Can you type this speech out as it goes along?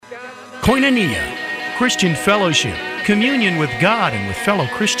Koinonia, Christian fellowship, communion with God and with fellow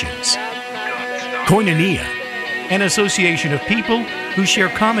Christians. Koinonia, an association of people who share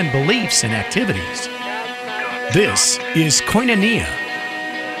common beliefs and activities. This is Koinonia.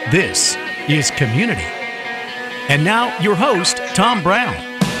 This is community. And now, your host, Tom Brown.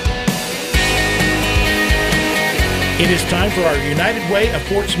 It is time for our United Way of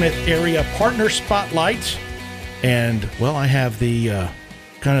Fort Smith Area Partner Spotlights. And, well, I have the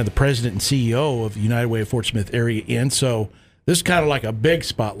kind of the president and CEO of United Way of Fort Smith Area in, so this is kind of like a big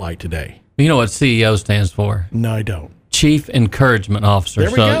spotlight today. You know what CEO stands for? No, I don't. Chief Encouragement Officer.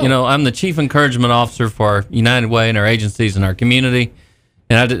 There we go. You know, I'm the Chief Encouragement Officer for United Way and our agencies and our community.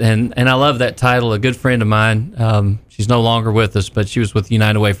 And I love that title. A good friend of mine, she's no longer with us, but she was with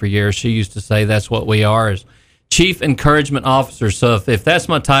United Way for years. She used to say that's what we are, is Chief Encouragement Officer. So if that's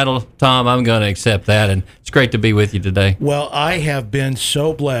my title, Tom, I'm going to accept that, and it's great to be with you today. Well, I have been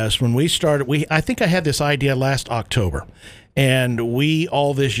so blessed. When we started, I think I had this idea last October, and we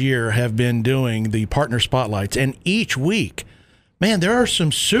all this year have been doing the partner spotlights, and each week, man, there are some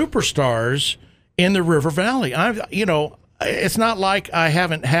superstars in the River Valley. It's not like I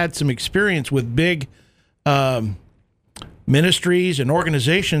haven't had some experience with big ministries and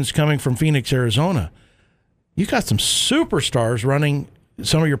organizations coming from Phoenix, Arizona. You got some superstars running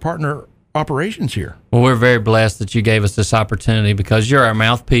some of your partner operations here. Well, we're very blessed that you gave us this opportunity because you're our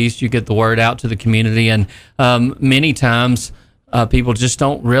mouthpiece. You get the word out to the community, and many times people just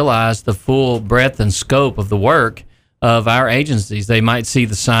don't realize the full breadth and scope of the work of our agencies. They might see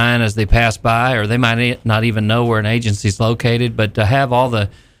the sign as they pass by, or they might not even know where an agency is located, but to have all the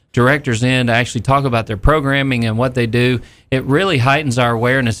directors in to actually talk about their programming and what they do, it really heightens our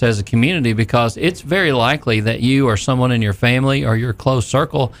awareness as a community, because it's very likely that you or someone in your family or your close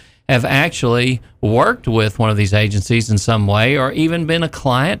circle have actually worked with one of these agencies in some way, or even been a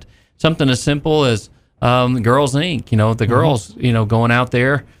client. Something as simple as Girls Inc., the girls, going out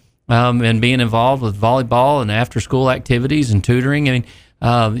there and being involved with volleyball and after-school activities and tutoring. I mean,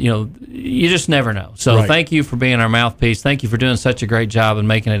 you just never know. So Right. Thank you for being our mouthpiece. Thank you for doing such a great job and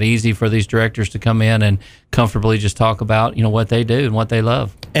making it easy for these directors to come in and comfortably just talk about, what they do and what they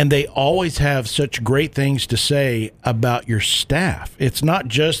love. And they always have such great things to say about your staff. It's not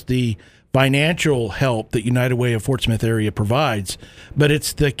just the financial help that United Way of Fort Smith Area provides, but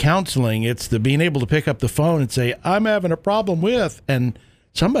it's the counseling. It's the being able to pick up the phone and say, I'm having a problem with, and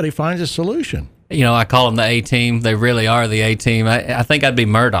somebody finds a solution. I call them the A-team. They really are the A-team. I think I'd be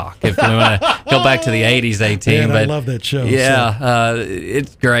Murdoch if we want to go back to the 80s A-team. Man, I love that show. Yeah,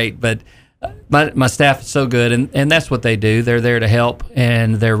 it's great. But my staff is so good, and that's what they do. They're there to help,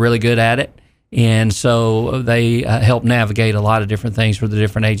 and they're really good at it. And so they help navigate a lot of different things for the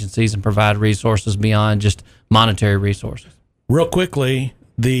different agencies and provide resources beyond just monetary resources. Real quickly,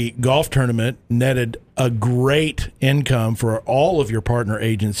 the golf tournament netted a great income for all of your partner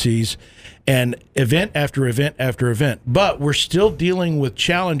agencies, and event after event after event. But we're still dealing with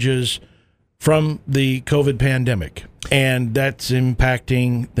challenges from the COVID pandemic, and that's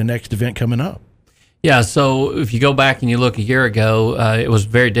impacting the next event coming up. Yeah, so if you go back and you look a year ago, it was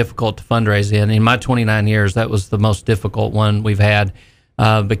very difficult to fundraise in. In my 29 years, that was the most difficult one we've had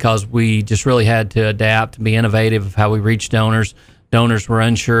because we just really had to adapt, be innovative of how we reach donors. Donors were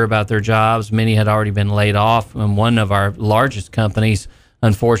unsure about their jobs. Many had already been laid off, and one of our largest companies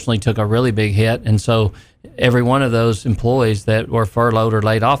unfortunately took a really big hit. And so every one of those employees that were furloughed or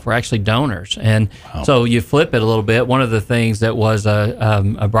laid off were actually donors. And So you flip it a little bit. One of the things that was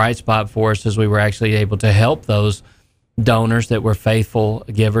a bright spot for us is we were actually able to help those donors that were faithful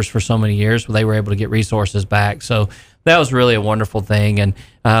givers for so many years. They were able to get resources back. So that was really a wonderful thing. And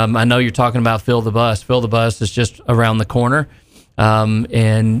I know you're talking about Fill the Bus. Fill the Bus is just around the corner.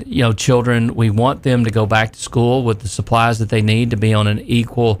 Children, we want them to go back to school with the supplies that they need to be on an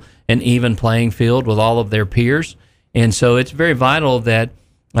equal and even playing field with all of their peers. And so it's very vital that,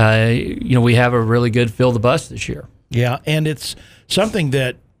 we have a really good Fill the Bus this year. Yeah, and it's something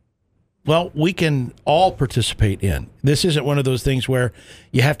that, we can all participate in. This isn't one of those things where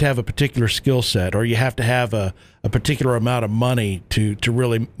you have to have a particular skill set or you have to have a particular amount of money to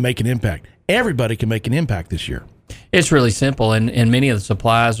really make an impact. Everybody can make an impact this year. It's really simple, and many of the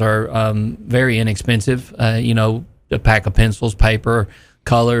supplies are very inexpensive. A pack of pencils, paper,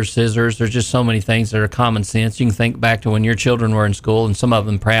 colors, scissors. There's just so many things that are common sense. You can think back to when your children were in school, and some of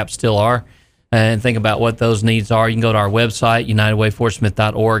them perhaps still are, and think about what those needs are. You can go to our website,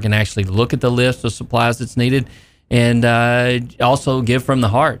 unitedwayfortsmith.org, and actually look at the list of supplies that's needed, and also give from the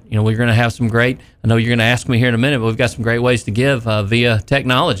heart. We're going to have some great, I know you're going to ask me here in a minute, but we've got some great ways to give via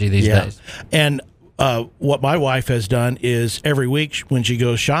technology these days. And what my wife has done is every week when she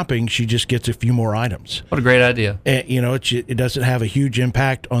goes shopping, she just gets a few more items. What a great idea. And, it doesn't have a huge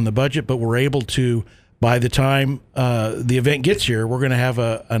impact on the budget, but we're able to, by the time the event gets here, we're going to have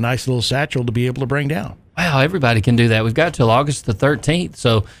a nice little satchel to be able to bring down. Wow, everybody can do that. We've got till August the 13th,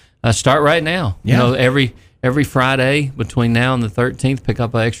 so start right now. Yeah. Every Friday between now and the 13th, pick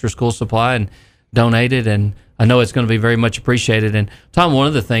up an extra school supply and donate it, and I know it's going to be very much appreciated. And Tom, one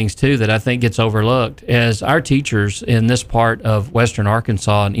of the things too that I think gets overlooked is our teachers in this part of western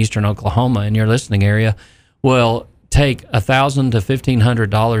Arkansas and eastern Oklahoma in your listening area will take $1,000 to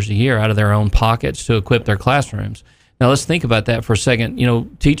 $1,500 a year out of their own pockets to equip their classrooms. Now let's think about that for a second.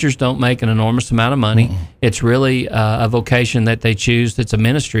 Teachers don't make an enormous amount of money. Mm-hmm. It's really a vocation that they choose. It's a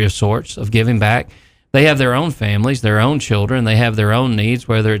ministry of sorts of giving back. They have their own families, their own children. They have their own needs,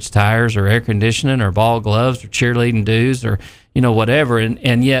 whether it's tires or air conditioning or ball gloves or cheerleading dues or, whatever.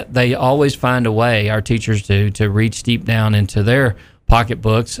 And yet they always find a way, our teachers do, to reach deep down into their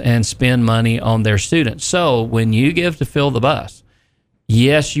pocketbooks and spend money on their students. So when you give to fill the bus,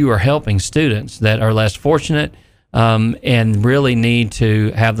 yes, you are helping students that are less fortunate and really need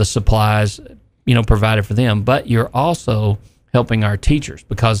to have the supplies, provided for them. But you're also helping our teachers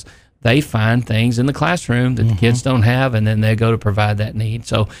because they find things in the classroom that the kids don't have, and then they go to provide that need.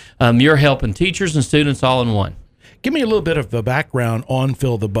 So you're helping teachers and students all in one. Give me a little bit of a background on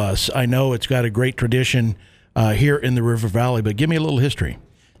Fill the Bus. I know it's got a great tradition here in the River Valley, but give me a little history.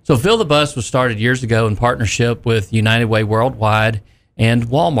 So Fill the Bus was started years ago in partnership with United Way Worldwide and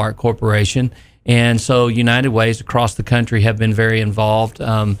Walmart Corporation. And so United Ways across the country have been very involved.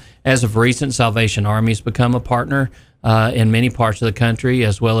 As of recent, Salvation Army has become a partner in many parts of the country,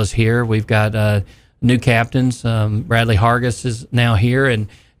 as well as here. We've got new captains. Bradley Hargis is now here,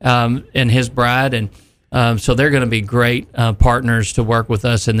 and his bride, and so they're going to be great partners to work with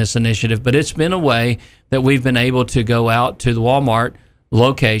us in this initiative. But it's been a way that we've been able to go out to the Walmart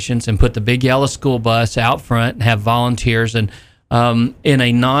locations and put the big yellow school bus out front and have volunteers. And in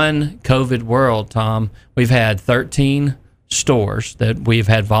a non-COVID world, Tom, we've had 13 stores that we've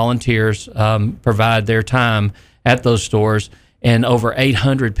had volunteers provide their time at those stores, and over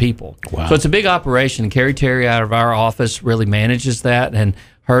 800 people. Wow. So it's a big operation. Carrie Terry out of our office really manages that and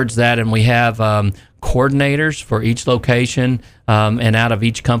herds that, and we have coordinators for each location and out of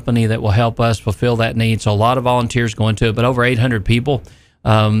each company that will help us fulfill that need. So a lot of volunteers go into it, but over 800 people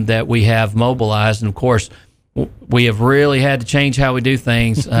that we have mobilized. And of course, we have really had to change how we do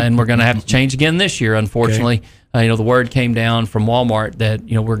things, and we're going to have to change again this year, unfortunately. Okay. The word came down from Walmart that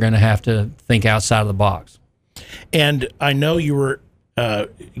we're going to have to think outside of the box. And I know you were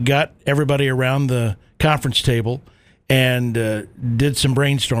got everybody around the conference table and did some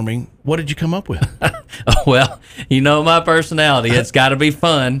brainstorming. What did you come up with? Well, my personality. It's got to be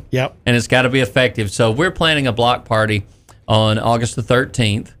fun. Yep. And it's got to be effective. So we're planning a block party on August the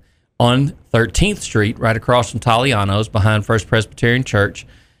 13th on 13th Street, right across from Taliano's, behind First Presbyterian Church.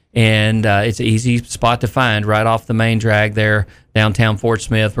 And it's an easy spot to find right off the main drag there, downtown Fort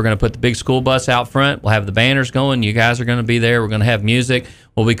Smith. We're going to put the big school bus out front. We'll have the banners going. You guys are going to be there. We're going to have music.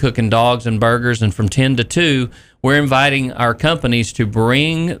 We'll be cooking dogs and burgers. And from 10 to 2, we're inviting our companies to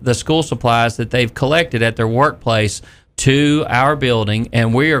bring the school supplies that they've collected at their workplace to our building,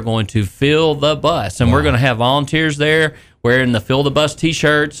 and we are going to fill the bus. And we're going to have volunteers there wearing the Fill the Bus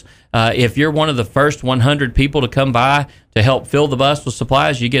T-shirts. If you're one of the first 100 people to come by to help fill the bus with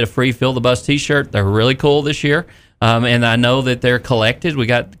supplies, you get a free Fill the Bus T-shirt. They're really cool this year, and I know that they're collected. We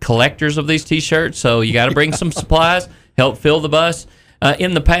got collectors of these T-shirts, so you got to bring some supplies, help fill the bus.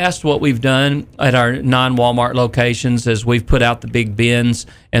 In the past, what we've done at our non-Walmart locations is we've put out the big bins,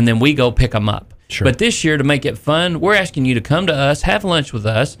 and then we go pick them up. Sure. But this year, to make it fun, we're asking you to come to us, have lunch with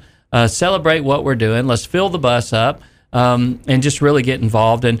us, celebrate what we're doing. Let's fill the bus up. And just really get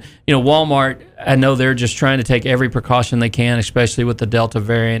involved. And, Walmart, I know they're just trying to take every precaution they can, especially with the Delta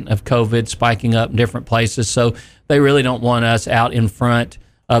variant of COVID spiking up in different places. So they really don't want us out in front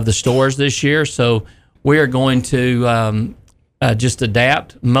of the stores this year. So we are going to just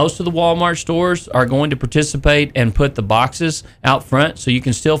adapt. Most of the Walmart stores are going to participate and put the boxes out front so you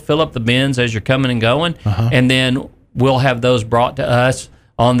can still fill up the bins as you're coming and going. And then we'll have those brought to us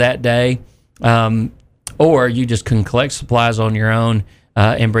on that day. Or you just can collect supplies on your own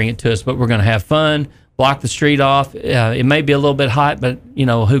and bring it to us. But we're going to have fun, block the street off. It may be a little bit hot, but,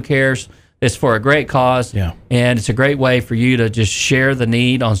 who cares? It's for a great cause. Yeah. And it's a great way for you to just share the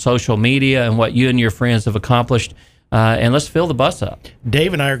need on social media and what you and your friends have accomplished. And let's fill the bus up.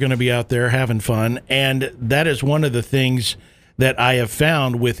 Dave and I are going to be out there having fun. And that is one of the things that I have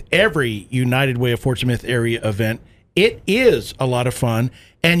found with every United Way of Fort Smith area event It is a lot of fun,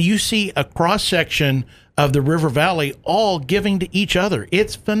 and you see a cross-section of the River Valley all giving to each other.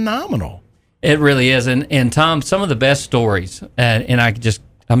 It's phenomenal. It really is. And Tom, some of the best stories, and I'm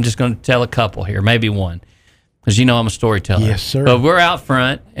just going to tell a couple here, maybe one, because you know I'm a storyteller. Yes, sir. But we're out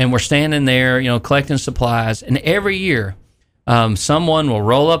front, and we're standing there, collecting supplies, and every year someone will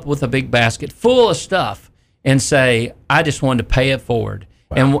roll up with a big basket full of stuff and say, I just wanted to pay it forward.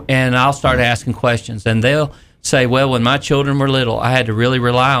 Wow. And I'll start asking questions, and they'll say, well, when my children were little, I had to really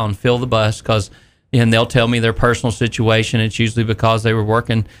rely on Fill the Bus and they'll tell me their personal situation. It's usually because they were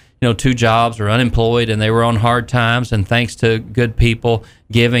working 2 jobs or unemployed, and they were on hard times, and thanks to good people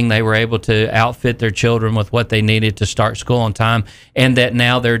giving, they were able to outfit their children with what they needed to start school on time, and that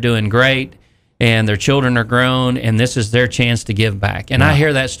now they're doing great, and their children are grown, and this is their chance to give back. And I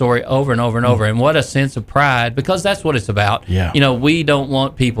hear that story over and over and over, and what a sense of pride, because that's what it's about. Yeah. We don't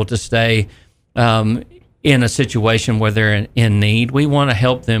want people to stay in a situation where they're in need. We want to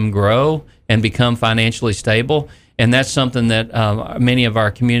help them grow and become financially stable. And that's something that many of our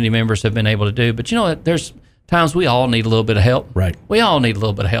community members have been able to do. But there's times we all need a little bit of help. Right. We all need a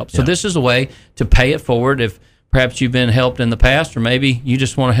little bit of help. So this is a way to pay it forward. If perhaps you've been helped in the past, or maybe you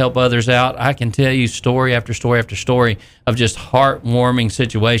just want to help others out, I can tell you story after story after story of just heartwarming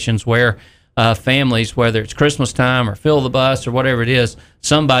situations where families, whether it's Christmas time or Fill the Bus or whatever it is,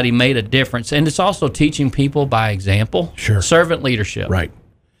 somebody made a difference. And it's also teaching people by example. Sure. Servant leadership. Right.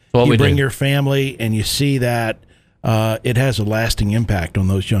 What you we bring do. your family, and you see that it has a lasting impact on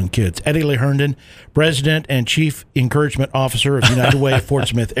those young kids. Eddie Lee Herndon, President and Chief Encouragement Officer of United Way of Fort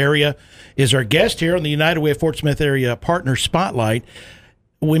Smith Area, is our guest here on the United Way of Fort Smith Area Partner Spotlight.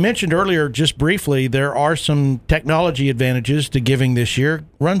 We mentioned earlier, just briefly, there are some technology advantages to giving this year.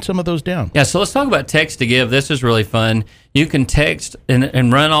 Run some of those down. Yeah, so let's talk about text to give. This is really fun. You can text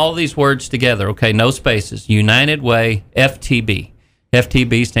and run all these words together, okay, no spaces. United Way FTB.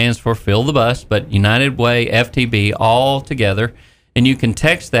 FTB stands for Fill the Bus, but United Way FTB all together. And you can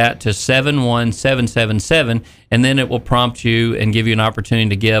text that to 71777, and then it will prompt you and give you an opportunity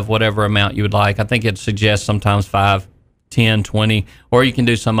to give whatever amount you would like. I think it suggests sometimes 5, 10, 20, or you can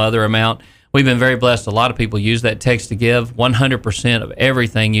do some other amount. We've been very blessed. A lot of people use that text to give. 100% of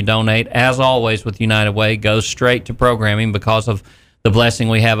everything you donate, as always with United Way, goes straight to programming because of the blessing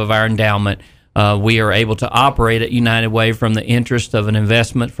we have of our endowment. We are able to operate at United Way from the interest of an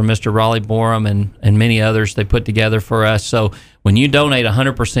investment from Mr. Raleigh Borum and many others they put together for us. So when you donate,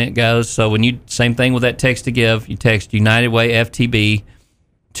 100% goes. So same thing with that text to give, you text United Way FTB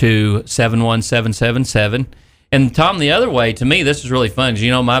to 71777. And Tom, the other way, to me, this is really fun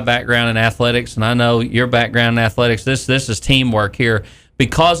because my background in athletics, and I know your background in athletics. This is teamwork here.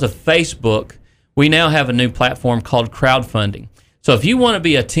 Because of Facebook, we now have a new platform called crowdfunding. So if you want to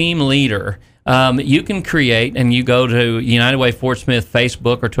be a team leader, you can create, and you go to United Way Fort Smith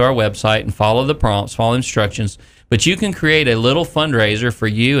Facebook or to our website and follow the prompts, follow instructions. But you can create a little fundraiser for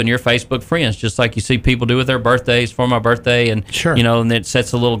you and your Facebook friends, just like you see people do with their birthdays, for my birthday, and sure. And it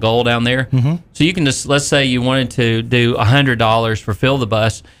sets a little goal down there. Mm-hmm. So you can just, let's say you wanted to do $100 for Fill the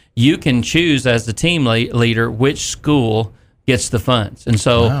Bus. You can choose as the team leader which school gets the funds. And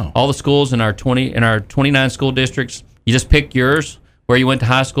so all the schools in our 29 school districts, you just pick yours, where you went to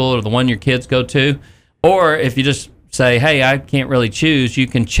high school or the one your kids go to. Or if you just say, hey, I can't really choose, you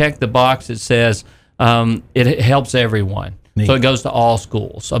can check the box that says it helps everyone. Neat. So it goes to all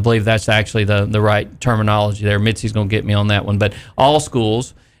schools. I believe that's actually the right terminology there. Mitzi's going to get me on that one. But all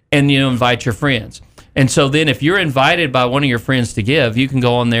schools, and invite your friends. And so then if you're invited by one of your friends to give, you can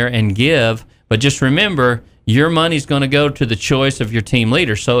go on there and give. But just remember, your money's going to go to the choice of your team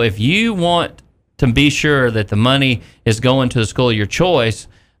leader. So if you want to be sure that the money is going to the school of your choice,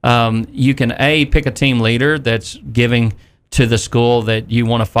 you can pick a team leader that's giving to the school that you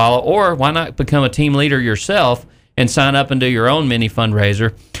want to follow, or why not become a team leader yourself and sign up and do your own mini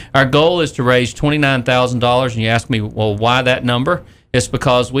fundraiser. Our goal is to raise $29,000, and you ask me, well, why that number? It's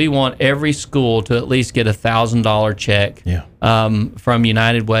because we want every school to at least get a $1,000 check from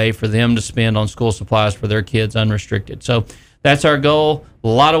United Way for them to spend on school supplies for their kids unrestricted. So that's our goal. A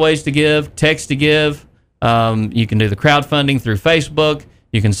lot of ways to give. Text to give. You can do the crowdfunding through Facebook.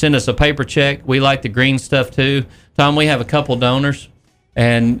 You can send us a paper check. We like the green stuff too. Tom, we have a couple donors,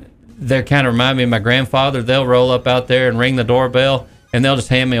 and they kind of remind me of my grandfather. They'll roll up out there and ring the doorbell, and they'll just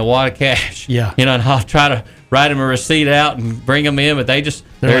hand me a wad of cash. Yeah. And I'll try to write them a receipt out and bring them in, but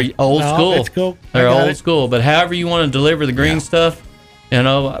they're like, old school. It's cool. They're old school. But however you want to deliver the green stuff,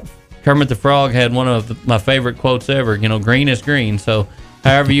 Kermit the Frog had one of my favorite quotes ever, green is green. So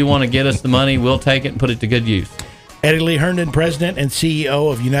however you want to get us the money, we'll take it and put it to good use. Eddie Lee Herndon, President and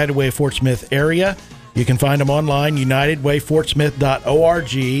CEO of United Way Fort Smith Area. You can find them online,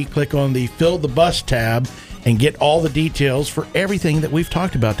 unitedwayfortsmith.org. Click on the Fill the Bus tab and get all the details for everything that we've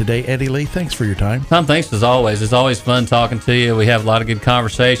talked about today. Eddie Lee, thanks for your time. Tom, thanks as always. It's always fun talking to you. We have a lot of good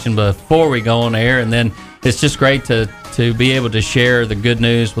conversation before we go on air, and then it's just great to be able to share the good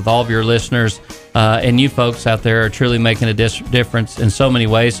news with all of your listeners. And you folks out there are truly making a difference in so many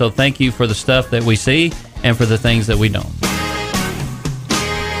ways. So thank you for the stuff that we see and for the things that we don't.